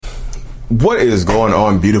What is going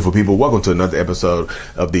on, beautiful people? Welcome to another episode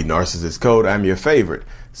of the Narcissist Code. I'm your favorite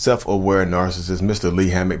self-aware narcissist, Mr.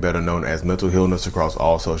 Lee Hammock, better known as Mental Healness, across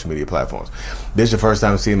all social media platforms. This is your first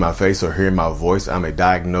time seeing my face or hearing my voice. I'm a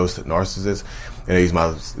diagnosed narcissist, and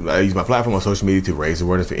I use my platform on social media to raise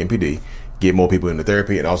awareness for NPD, get more people into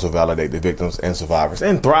therapy, and also validate the victims and survivors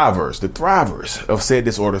and thrivers, the thrivers of said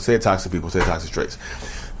disorder, said toxic people, said toxic traits.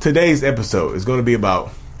 Today's episode is going to be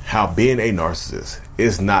about how being a narcissist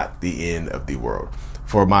is not the end of the world.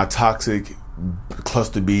 For my toxic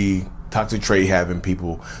cluster B, toxic trait having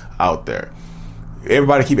people out there.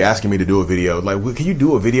 Everybody keep asking me to do a video. Like, can you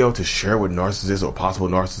do a video to share with narcissists or possible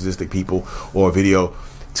narcissistic people, or a video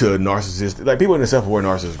to narcissists? Like, people in the self-aware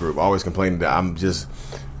narcissist group always complaining that I'm just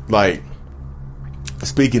like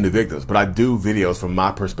speaking to victims, but I do videos from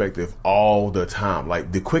my perspective all the time.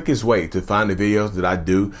 Like, the quickest way to find the videos that I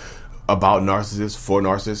do about narcissists, for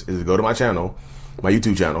narcissists, is to go to my channel, my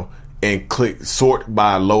YouTube channel, and click sort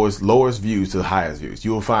by lowest views to the highest views.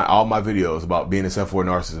 You will find all my videos about being a self-aware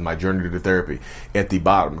narcissist, my journey to therapy, at the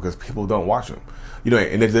bottom, because people don't watch them. You know,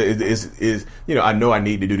 and I know I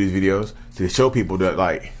need to do these videos to show people that,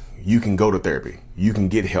 like, you can go to therapy, you can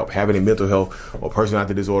get help. Having a mental health or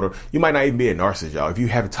personality disorder, you might not even be a narcissist, y'all. If you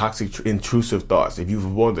have toxic, intrusive thoughts, if you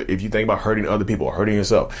think about hurting other people or hurting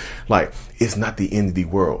yourself, like, it's not the end of the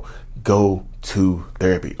world. Go to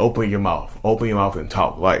therapy. Open your mouth and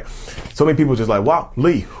talk. Like, so many people just like, wow,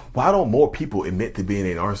 Lee, why don't more people admit to being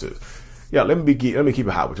a narcissist? Yeah, let me keep it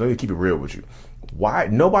hot with you. Let me keep it real with you. Why?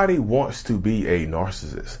 Nobody wants to be a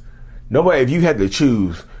narcissist. Nobody. If you had to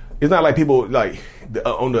choose, it's not like people like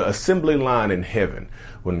on the assembly line in heaven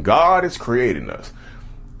when God is creating us.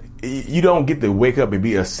 You don't get to wake up and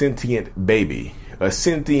be a sentient baby, a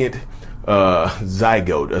sentient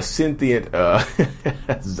zygote, a sentient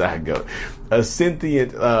zygote, a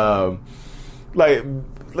sentient like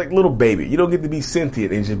little baby. You don't get to be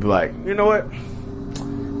sentient and just be like, you know what,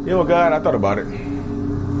 God, I thought about it.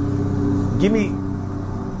 Give me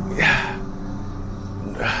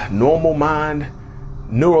normal mind,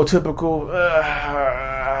 neurotypical.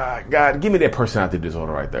 God, give me that personality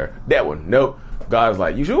disorder right there. That one. Nope. God's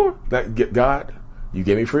like, you sure? God, you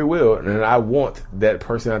gave me free will, and I want that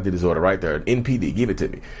personality disorder right there. NPD, give it to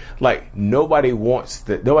me. Like, nobody wants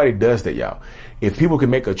that. Nobody does that, y'all. If people can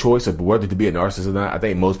make a choice of whether to be a narcissist or not, I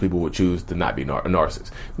think most people would choose to not be a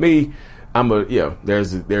narcissist. Me,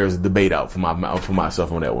 there's a debate out for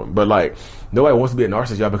myself on that one. But like, nobody wants to be a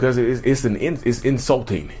narcissist, y'all, because it's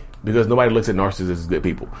insulting. Because nobody looks at narcissists as good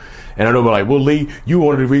people. And I know, like, well, Lee, you're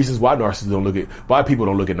one of the reasons why people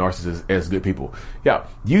don't look at narcissists as good people. Yeah,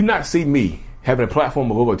 you not see me having a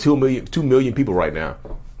platform of over 2 million people right now,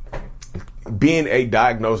 being a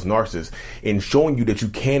diagnosed narcissist, and showing you that you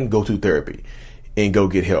can go to therapy and go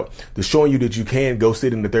get help. To showing you that you can go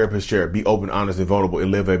sit in the therapist chair, be open, honest, and vulnerable,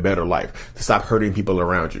 and live a better life. To stop hurting people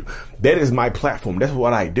around you. That is my platform. That's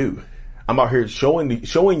what I do. I'm out here showing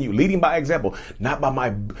you, leading by example, not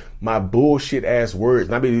by my bullshit ass words.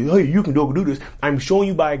 Not be, hey, you can do this. I'm showing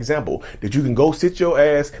you by example that you can go sit your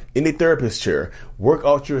ass in the therapist chair, work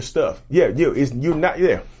out your stuff. You're not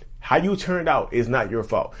there. How you turned out is not your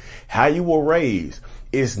fault. How you were raised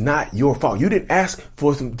is not your fault. You didn't ask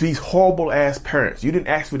for these horrible ass parents. You didn't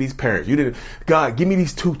ask for these parents. You didn't. God, give me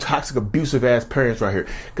these two toxic, abusive ass parents right here.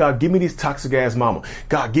 God, give me this toxic ass mama.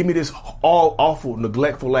 God, give me this all awful,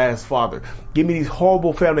 neglectful ass father. Give me these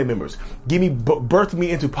horrible family members. Birth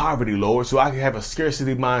me into poverty, Lord, so I can have a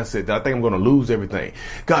scarcity mindset that I think I'm going to lose everything.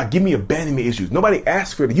 God, give me abandonment issues. Nobody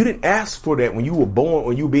asked for that. You didn't ask for that when you were born,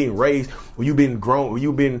 when you were being raised, when you been grown, when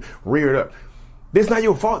you been reared up. It's not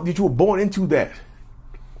your fault that you were born into that.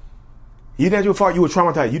 It's not your fault you were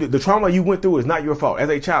traumatized. The trauma you went through is not your fault. As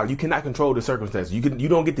a child, you cannot control the circumstances. You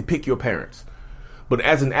don't get to pick your parents. But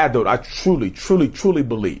as an adult, I truly, truly, truly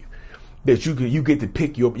believe that you get to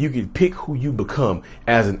pick who you become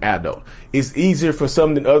as an adult. It's easier for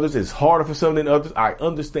some than others. It's harder for some than others. I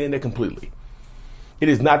understand that completely. It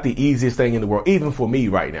is not the easiest thing in the world, even for me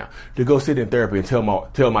right now, to go sit in therapy and tell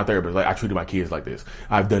my therapist, like, I treated my kids like this.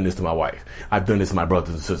 I've done this to my wife. I've done this to my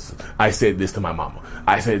brothers and sisters. I said this to my mama.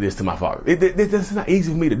 I said this to my father. It's not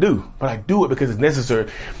easy for me to do, but I do it because it's necessary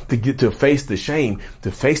to face the shame,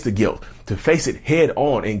 to face the guilt, to face it head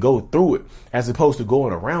on and go through it, as opposed to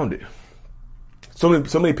going around it. So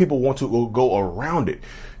many people want to go around it.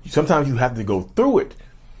 Sometimes you have to go through it.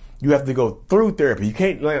 You have to go through therapy. You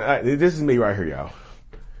can't. This is me right here, y'all.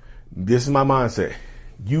 This is my mindset.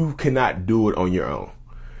 You cannot do it on your own.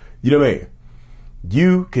 You know what I mean?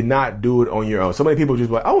 You cannot do it on your own. So many people just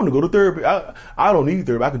like, I want to go to therapy. I don't need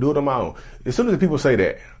therapy. I can do it on my own. As soon as the people say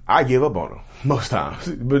that, I give up on them most times.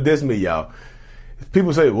 But that's me, y'all.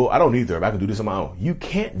 People say, well, I don't need therapy. I can do this on my own. You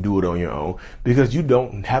can't do it on your own because you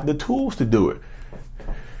don't have the tools to do it.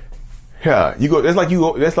 Yeah, that's like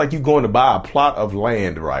you going to buy a plot of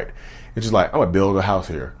land, right? It's just like, I'm gonna build a house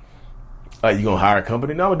here. You gonna hire a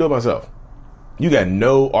company? No, I'm gonna do it myself. You got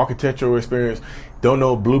no architectural experience, don't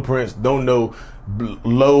know blueprints, don't know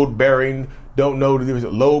load bearing, don't know the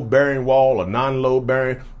difference load bearing wall or non-load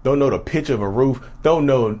bearing, don't know the pitch of a roof, don't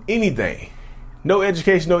know anything. No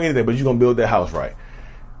education, no anything, but you're gonna build that house right.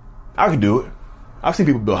 I can do it. I've seen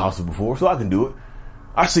people build houses before, so I can do it.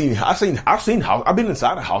 I've seen house. I've been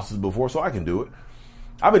inside of houses before, so I can do it.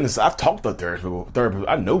 I've talked to therapists.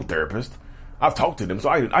 I know therapists. I've talked to them, so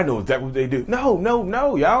I know exactly what they do.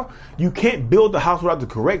 No, y'all. You can't build the house without the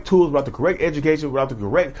correct tools, without the correct education, without the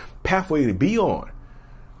correct pathway to be on.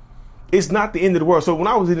 It's not the end of the world. So when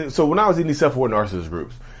I was in these self-aware narcissist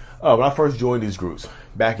groups, when I first joined these groups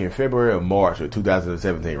back in February or March of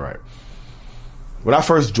 2017, right? When I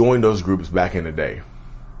first joined those groups back in the day,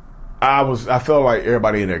 I felt like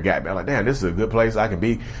everybody in there got me. I'm like, damn, this is a good place I can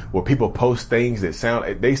be, where people post things that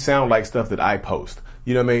sound like stuff that I post.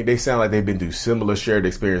 You know what I mean? They sound like they've been through similar shared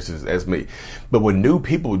experiences as me. But when new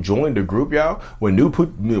people join the group, y'all, when new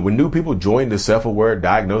people join the self-aware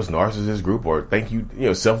diagnosed narcissist group, or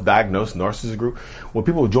self-diagnosed narcissist group, when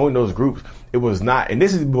people join those groups, it was not, and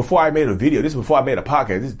this is before I made a video, this is before I made a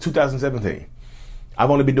podcast, this is 2017. I've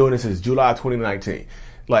only been doing this since July 2019.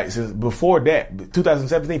 Like, since before that,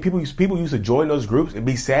 2017, people used to join those groups and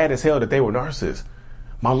be sad as hell that they were narcissists.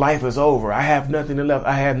 My life is over. I have nothing to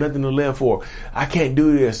live for. I can't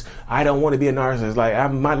do this. I don't want to be a narcissist.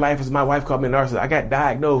 Like, my wife called me a narcissist. I got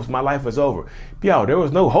diagnosed. My life is over. Yo, there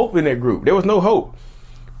was no hope in that group. There was no hope.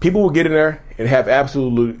 People would get in there and have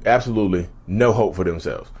absolutely no hope for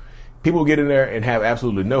themselves. People would get in there and have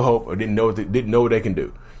absolutely no hope, or didn't know what they can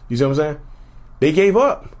do. You see what I'm saying? They gave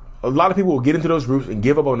up. A lot of people will get into those groups and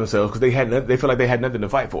give up on themselves because they feel like they had nothing to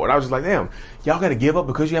fight for. And I was just like, damn, y'all got to give up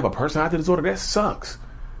because you have a personality disorder? That sucks.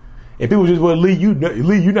 And people just, well, Lee, you're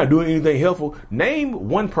not doing anything helpful. Name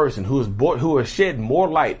one person who has shed more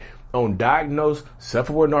light on diagnosed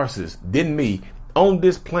self-aware narcissists than me on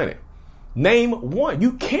this planet. Name one.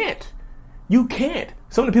 You can't.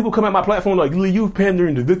 Some of the people come at my platform like, Lee, you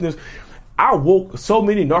pandering to victims. I woke so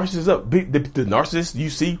many narcissists up. The narcissists you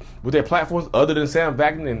see with their platforms, other than Sam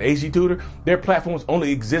Vaknin and HG Tudor, their platforms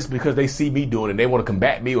only exist because they see me doing it. They want to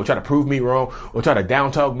combat me or try to prove me wrong or try to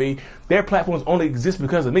down talk me. Their platforms only exist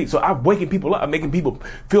because of me. So I'm waking people up. I'm making people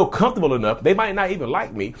feel comfortable enough. They might not even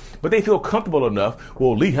like me, but they feel comfortable enough.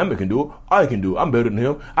 Well, Lee Hammer can do it. I can do it. I'm better than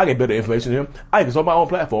him. I get better information than him. I can start my own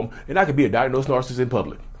platform, and I can be a diagnosed narcissist in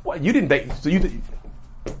public. What? You didn't think? So you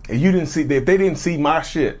didn't see? If they didn't see my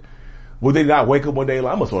shit, would they not wake up one day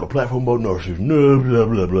like, I'm going to start a platform about narcissists, blah, blah,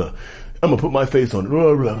 blah, blah. I'm going to put my face on it,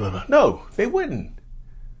 blah, blah, blah, blah. No, they wouldn't.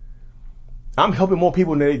 I'm helping more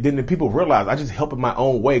people than the people realize. I just help in my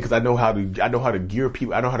own way because I know how to gear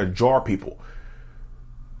people. I know how to jar people.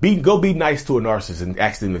 Go be nice to a narcissist and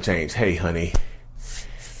ask them to change. Hey, honey,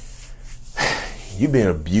 you've been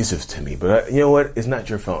abusive to me, but you know what? It's not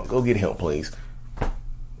your fault. Go get help, please.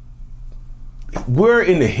 We're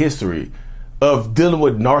in the history of dealing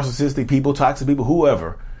with narcissistic people, toxic people,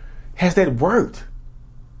 whoever. Has that worked?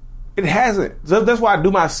 It hasn't. So that's why I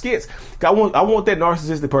do my skits. I want that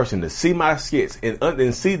narcissistic person to see my skits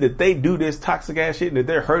and see that they do this toxic ass shit and that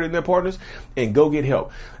they're hurting their partners and go get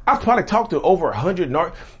help. I've probably talked to over 100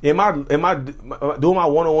 in my doing my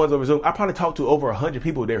one-on-ones over Zoom. I probably talked to over 100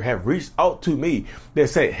 people that have reached out to me that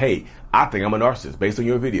say, hey, I think I'm a narcissist based on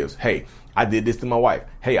your videos. Hey, I did this to my wife.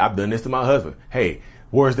 Hey, I've done this to my husband. Hey,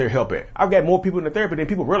 where's their help at? I've got more people in the therapy than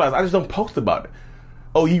people realize. I just don't post about it.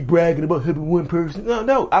 Oh, you bragging about helping one person?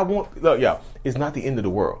 No, it's not the end of the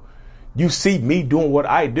world. You see me doing what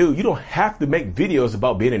I do. You don't have to make videos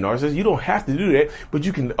about being a narcissist. You don't have to do that, but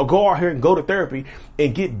you can go out here and go to therapy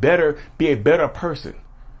and get better, be a better person.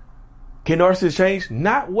 Can narcissists change?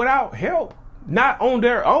 Not without help. Not on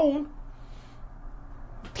their own.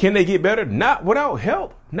 Can they get better? Not without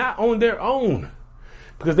help. Not on their own.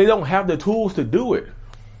 Because they don't have the tools to do it.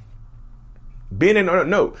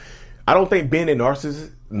 I don't think being a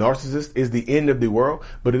narcissist is the end of the world,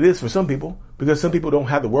 but it is for some people, because some people don't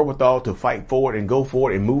have the wherewithal to fight forward and go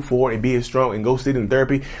forward and move forward and be strong and go sit in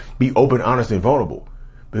therapy, be open, honest, and vulnerable,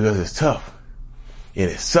 because it's tough and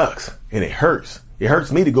it sucks and it hurts. It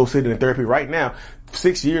hurts me to go sit in therapy right now,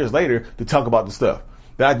 6 years later, to talk about the stuff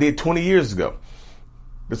that I did 20 years ago,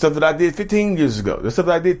 the stuff that I did 15 years ago, the stuff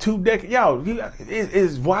that I did 2 decades.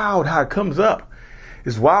 It's wild how it comes up.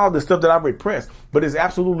 It's wild, the stuff that I repressed, but it's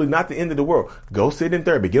absolutely not the end of the world. Go sit in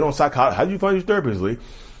therapy. Get on psychology. How do you find your therapist, Lee?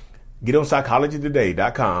 Get on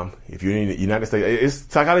psychologytoday.com. If you're in the United States,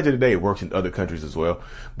 it's Psychology Today. It works in other countries as well,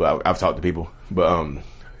 but I've talked to people. But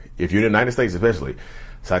if you're in the United States, especially,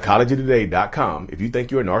 psychologytoday.com. If you think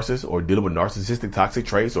you're a narcissist or dealing with narcissistic toxic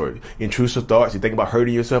traits or intrusive thoughts, you think about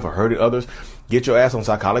hurting yourself or hurting others, get your ass on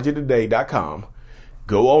psychologytoday.com.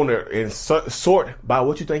 Go on there and sort by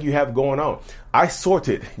what you think you have going on. I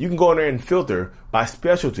sorted. You can go in there and filter by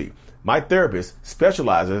specialty. My therapist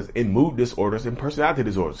specializes in mood disorders and personality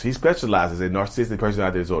disorders. He specializes in narcissistic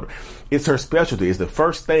personality disorder. It's her specialty. It's the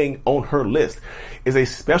first thing on her list. It's a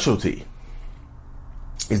specialty.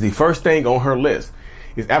 It's the first thing on her list.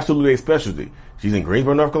 It's absolutely a specialty. She's in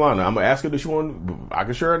Greensboro, North Carolina. I'm going to ask her if she want, I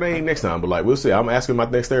can share her name next time, but like, we'll see. I'm going to ask her my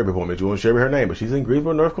next therapy appointment. You want to share her name, but she's in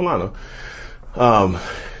Greensboro, North Carolina.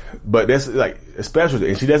 But that's like a specialty,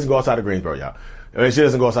 and she doesn't go outside of Greensboro, y'all. I mean, she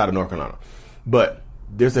doesn't go outside of North Carolina, but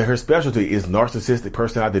her specialty is narcissistic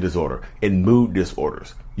personality disorder and mood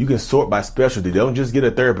disorders. You can sort by specialty. Don't just get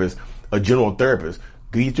a therapist, a general therapist.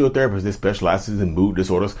 Get you a therapist that specializes in mood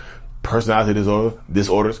disorders, personality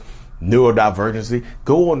disorders, neurodivergency.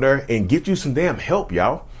 Go on there and get you some damn help,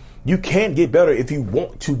 y'all. You can get better if you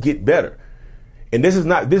want to get better. And this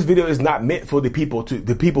video is not meant for the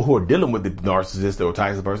people who are dealing with the narcissist or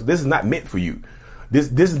toxic person. This is not meant for you. This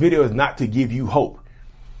video is not to give you hope.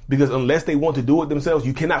 Because unless they want to do it themselves,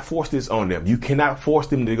 you cannot force this on them. You cannot force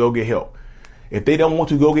them to go get help. If they don't want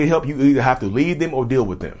to go get help, you either have to leave them or deal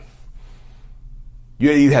with them.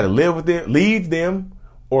 You either have to leave them,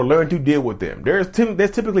 or learn to deal with them. There's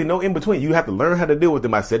typically no in between. You have to learn how to deal with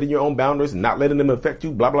them by setting your own boundaries and not letting them affect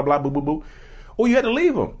you, blah, blah, blah, boo, boo, boo. Or you have to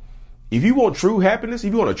leave them. If you want true happiness,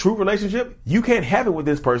 if you want a true relationship, you can't have it with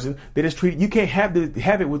this person that is treated. You can't have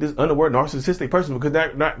it with this unaware narcissistic person, because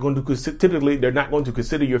they're not going to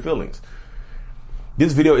consider your feelings.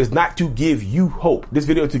 This video is not to give you hope. This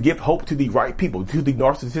video is to give hope to the right people, to the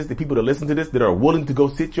narcissistic people that listen to this, that are willing to go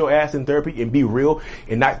sit your ass in therapy and be real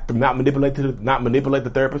and not manipulate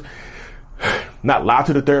the therapist. Not lie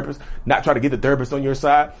to the therapist, not try to get the therapist on your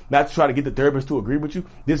side, not to try to get the therapist to agree with you.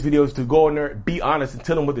 This video is to go in there, be honest, and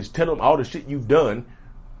tell them all the shit you've done.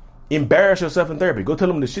 Embarrass yourself in therapy. Go tell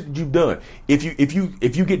them the shit that you've done. If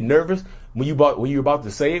you get nervous when you're about to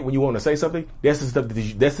say it, when you want to say something, that's the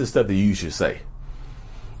stuff that you should say.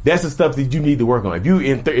 That's the stuff that you need to work on. If you're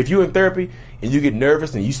in therapy and you get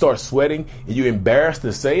nervous and you start sweating and you're embarrassed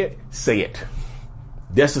to say it, say it.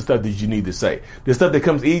 That's the stuff that you need to say. The stuff that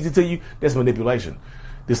comes easy to you, that's manipulation.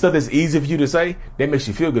 The stuff that's easy for you to say, that makes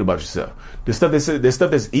you feel good about yourself. The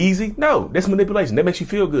stuff that's easy, no, that's manipulation. That makes you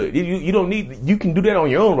feel good. You can do that on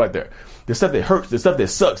your own right there. The stuff that hurts, the stuff that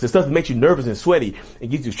sucks, the stuff that makes you nervous and sweaty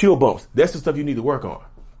and gives you chill bumps, that's the stuff you need to work on.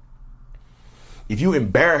 If you're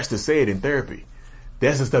embarrassed to say it in therapy,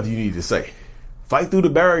 that's the stuff you need to say. Fight through the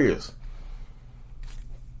barriers.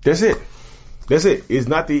 That's it. That's it. It's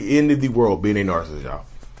not the end of the world being a narcissist, y'all.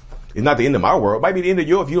 It's not the end of my world. It might be the end of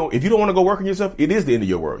your. If you don't want to go work on yourself, it is the end of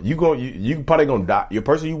your world. You probably gonna die. Your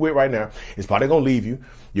person you with right now is probably gonna leave you.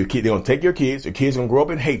 They're gonna take your kids. Your kids gonna grow up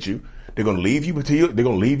and hate you. They're gonna leave you They're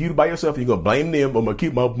gonna leave you by yourself. You're gonna blame them. I'm gonna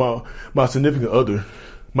keep my significant other.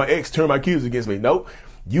 My ex turned my kids against me. Nope.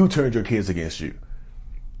 You turned your kids against you.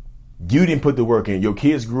 You didn't put the work in. Your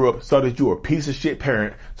kids grew up, saw that you were a piece of shit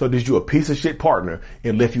parent, saw that you were a piece of shit partner,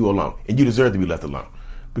 and left you alone. And you deserve to be left alone.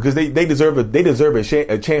 Because they deserve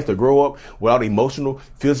a chance to grow up without emotional,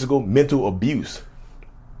 physical, mental abuse.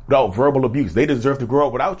 Without verbal abuse. They deserve to grow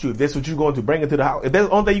up without you. If that's what you're going to bring into the house. If that's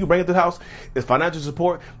the only thing you can bring into the house is financial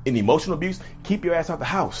support and emotional abuse, keep your ass out the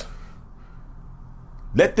house.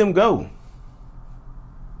 Let them go.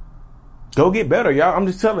 Go get better, y'all. I'm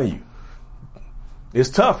just telling you. It's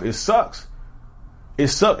tough. It sucks. It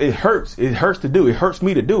sucks. It hurts. It hurts to do. It hurts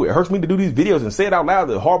me to do it. It hurts me to do these videos and say it out loud,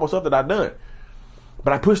 the horrible stuff that I've done.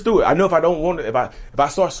 But I push through it. I know if I don't want to, if I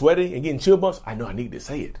start sweating and getting chill bumps, I know I need to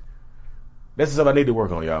say it. That's the stuff I need to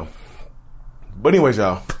work on, y'all. But anyways,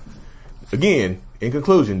 y'all, again, in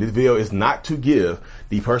conclusion, this video is not to give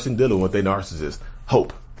the person dealing with a narcissist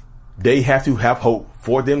hope. They have to have hope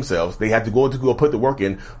for themselves. They have to go put the work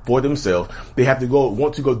in for themselves. They have to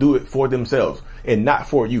want to go do it for themselves and not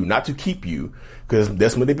for you, not to keep you, because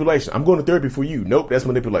that's manipulation. I'm going to therapy for you. Nope, that's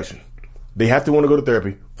manipulation. They have to want to go to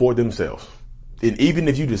therapy for themselves. And even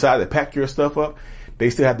if you decide to pack your stuff up, they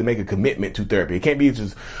still have to make a commitment to therapy. It can't be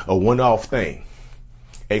just a one-off thing.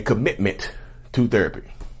 A commitment to therapy.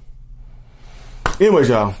 Anyways,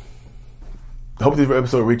 y'all, I hope this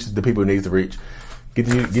episode reaches the people it needs to reach. Get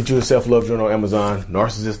you a self-love journal on Amazon,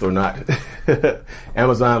 narcissist or not.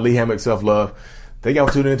 Amazon, Lee Hammock Self-Love. Thank y'all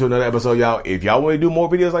for tuning into another episode, y'all. If y'all want to do more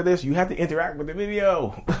videos like this, you have to interact with the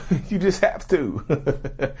video. You just have to.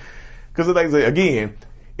 Because like I say, again,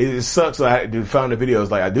 it sucks. So I had to find the videos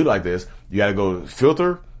like I do like this. You got to go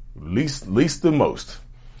filter least to most.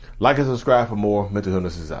 Like and subscribe for more. Mental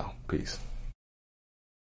Illness is out. Peace.